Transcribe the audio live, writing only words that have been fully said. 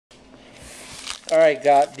Alright,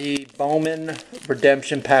 got the Bowman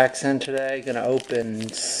redemption packs in today. Gonna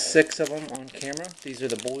open 6 of them on camera. These are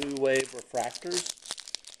the Blue Wave Refractors.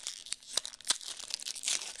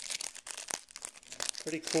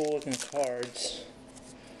 Pretty cool looking cards.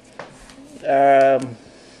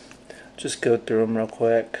 Just go through them real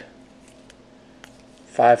quick.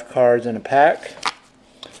 5 cards in a pack.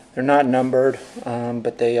 They're not numbered,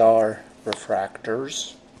 but they are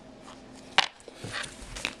refractors.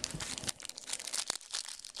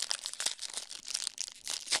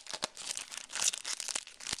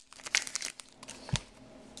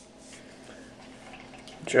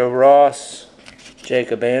 Joe Ross,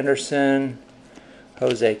 Jacob Anderson,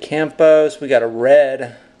 Jose Campos. We got a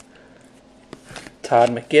red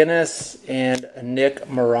Todd McGinnis and Nick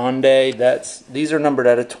Morande. These are numbered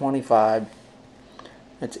out of 25.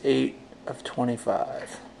 It's 8 of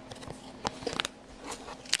 25.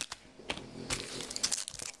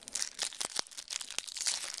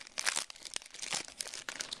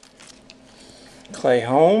 Clay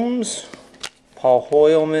Holmes, Paul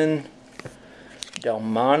Hoylman,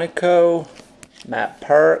 Delmonico, Matt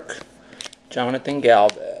Perk, Jonathan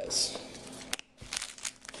Galvez.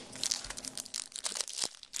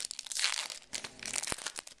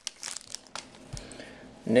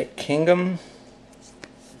 Nick Kingham,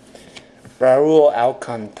 Raul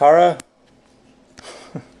Alcantara,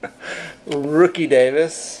 Rookie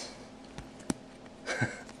Davis,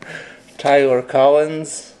 Tyler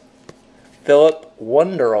Collins, Philip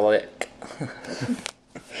Wunderlich.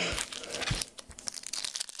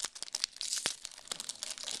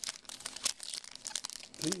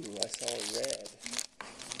 Ooh, I saw a red.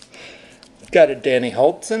 Got a Danny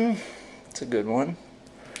Holtzen. It's a good one.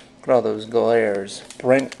 Look at all those glares.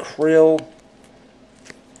 Brent Krill,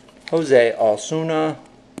 Jose Osuna,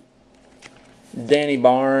 Danny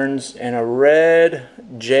Barnes, and a red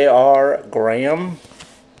J.R. Graham.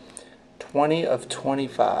 20 of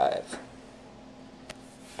 25.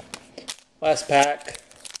 Last pack.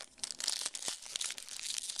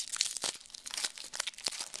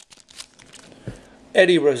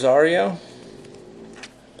 Eddie Rosario,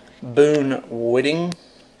 Boone Whitting,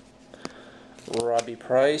 Robbie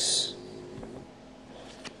Price,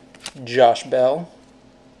 Josh Bell,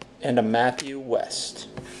 and a Matthew West.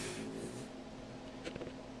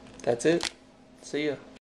 That's it. See ya.